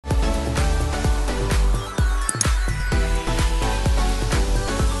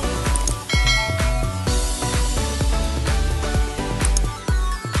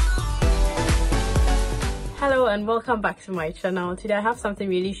and welcome back to my channel. Today I have something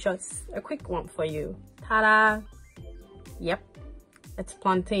really short, a quick one for you. Ta-da! Yep, it's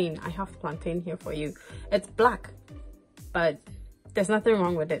plantain. I have plantain here for you. It's black, but there's nothing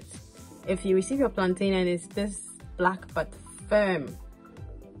wrong with it. If you receive your plantain and it's this black but firm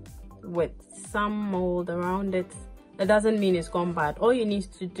with some mold around it, it doesn't mean it's gone bad. All you need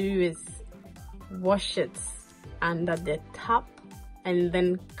to do is wash it under the tap and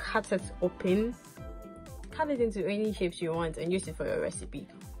then cut it open. Cut it into any shapes you want and use it for your recipe,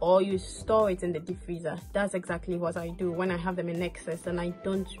 or you store it in the deep freezer. That's exactly what I do when I have them in excess and I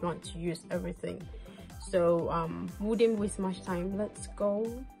don't want to use everything. So wouldn't waste much time. Let's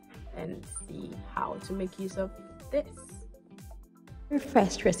go and see how to make use of this. Our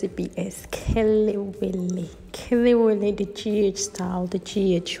first recipe is kelewele. Kelewele, the GH style, the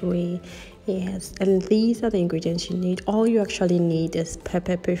GH way. Yes, and these are the ingredients you need. All you actually need is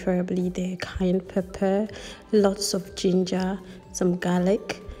pepper, preferably the cayenne pepper, lots of ginger, some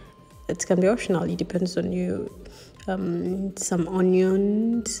garlic. It can be optional, it depends on you. Some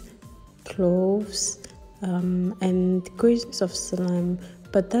onions, cloves, and grains of selim,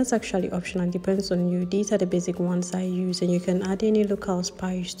 but that's actually optional, it depends on you. These are the basic ones I use, and you can add any local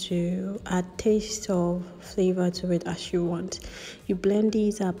spice to add taste or flavor to it as you want. You blend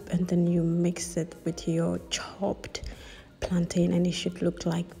these up and then you mix it with your chopped plantain, and it should look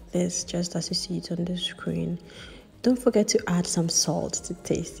like this, just as you see it on the screen. Don't forget to add some salt to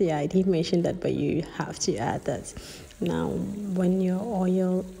taste. Yeah, I didn't mention that, but you have to add that. Now when your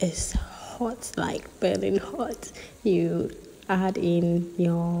oil is hot, like burning hot, you add in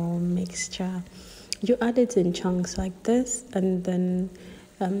your mixture. You add it in chunks like this, and then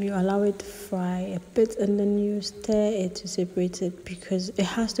you allow it to fry a bit, and then you stir it to separate it, because it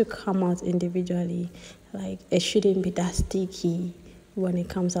has to come out individually. Like, it shouldn't be that sticky when it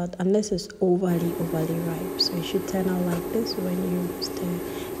comes out unless it's overly ripe. So it should turn out like this when you stir,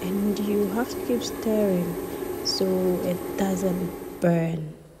 and you have to keep stirring so it doesn't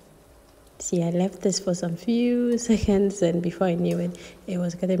burn. See, I left this for some few seconds, and before I knew it, it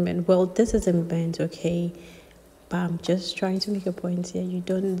was getting burnt. Well, this isn't burnt, okay? But I'm just trying to make a point here. You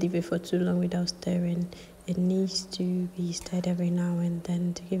don't leave it for too long without stirring. It needs to be stirred every now and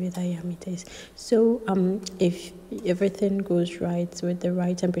then to give it that yummy taste. So if everything goes right with the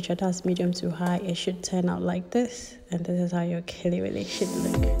right temperature, that's medium to high, it should turn out like this. And this is how your kelewele should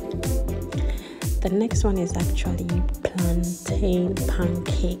look. The next one is actually plantain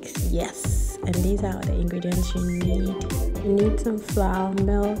pancakes. Yes, and these are the ingredients you need. You need some flour,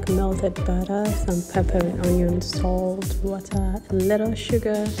 milk, melted butter, some pepper and onion, salt, water, a little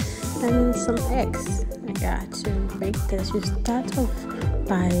sugar, and some eggs. Yeah, to make this, you start off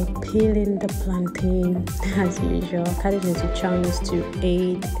by peeling the plantain as usual. Cut it into chunks to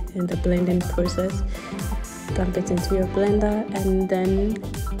aid in the blending process. Dump it into your blender and then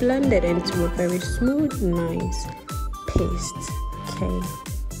blend it into a very smooth, nice paste. Okay.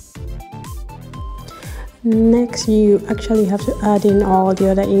 Next, you actually have to add in all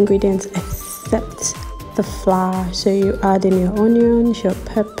the other ingredients except the flour. So you add in your onions, your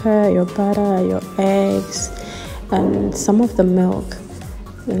pepper, your butter, your eggs, and some of the milk.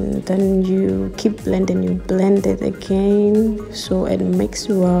 And then you keep blending, you blend it again so it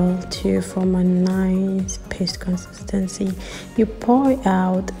mixes well to form a nice paste consistency. You pour it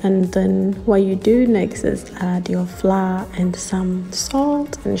out, and then what you do next is add your flour and some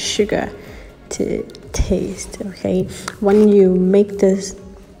salt and sugar to taste. Okay, when you make this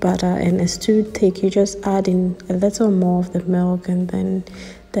butter and it's too thick, you just add in a little more of the milk, and then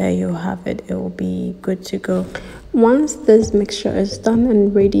there you have it. It will be good to go. Once this mixture is done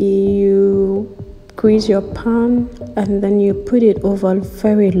and ready, you grease your pan and then you put it over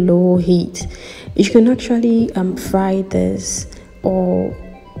very low heat. You can actually fry this or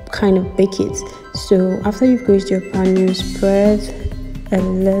kind of bake it. So after you've greased your pan, you spread a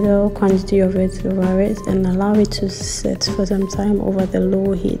little quantity of it over it and allow it to sit for some time over the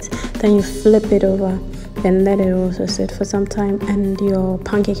low heat. Then you flip it over and let it also sit for some time, and your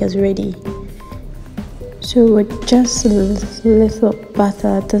pancake is ready. So with just a little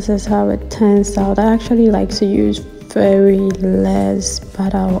butter, this is how it turns out. I actually like to use very less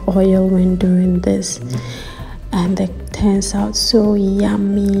butter or oil when doing this, and it turns out so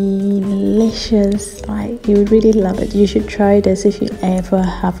yummy, delicious. Like, you would really love it. You should try this if you ever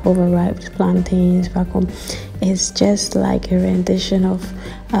have overripe plantains back home. It's just like a rendition of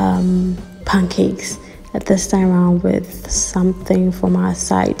pancakes, at this time around with something from our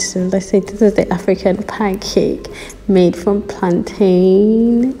side. So let's say this is the African pancake made from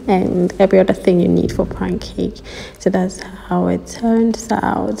plantain and every other thing you need for pancake. So that's how it turns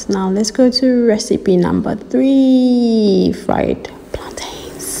out. Now let's go to recipe number 3, fried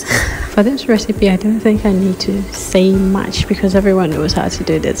plantains. For this recipe, I don't think I need to say much because everyone knows how to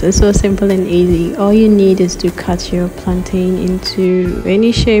do this. It's so simple and easy. All you need is to cut your plantain into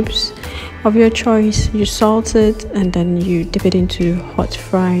any shapes of your choice. You salt it and then you dip it into hot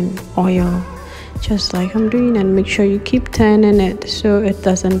frying oil, just like I'm doing, and make sure you keep turning it so it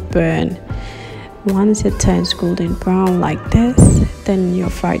doesn't burn. Once it turns golden brown like this, then your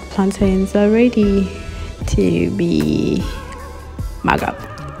fried plantains are ready to be mug up.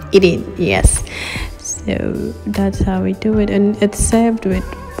 Eating, yes. So that's how we do it, and it's served with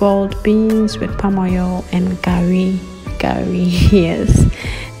boiled beans with palm oil and gari. Yes,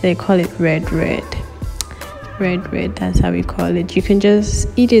 they call it red. That's how we call it. You can just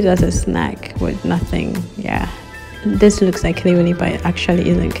eat it as a snack with nothing. Yeah, this looks like kelewele, but it actually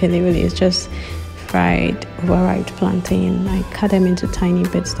isn't kelewele. It's just fried overripe plantain. I cut them into tiny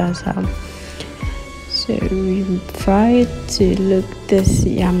bits. That's how. So you fry it to look this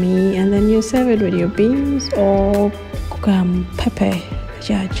yummy, and then you serve it with your beans or pepper.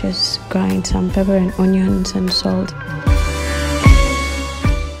 Yeah, just grind some pepper and onions and salt.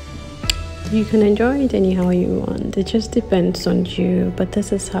 You can enjoy it anyhow you want. It just depends on you, but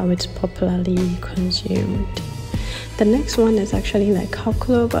this is how it's popularly consumed. The next one is actually like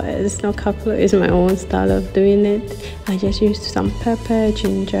kaklo, but it's not kaklo, it's my own style of doing it. I just used some pepper,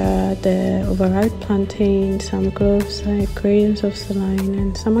 ginger, the overripe plantain, some cloves, grains of selim,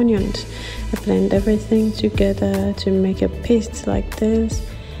 and some onions. I blend everything together to make a paste like this,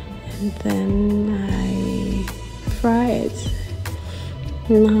 and then I fry it.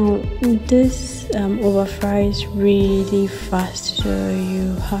 Now this over fries really fast, so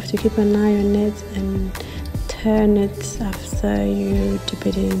you have to keep an eye on it and turn it after you dip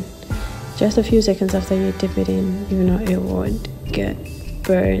it in. Just a few seconds after you dip it in, you know it won't get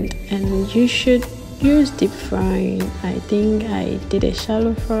burned. And you should use deep frying. I think I did a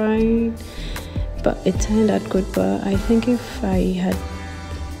shallow frying, but it turned out good. But I think if I had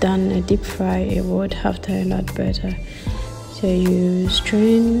done a deep fry, it would have turned out better. So you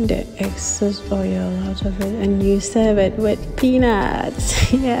strain the excess oil out of it and you serve it with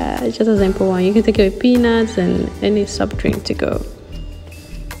peanuts. Yeah, it's just a simple one. You can take it with peanuts and any soft drink to go.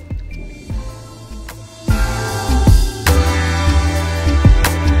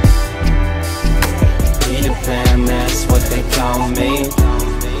 That's what they call me.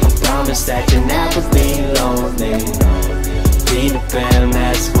 I promise that you'll never be lonely. Peter Pan,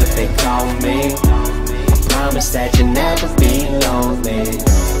 that's what they call me. Promise that you'll never be lonely.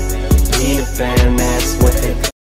 Peter Pan, that's what they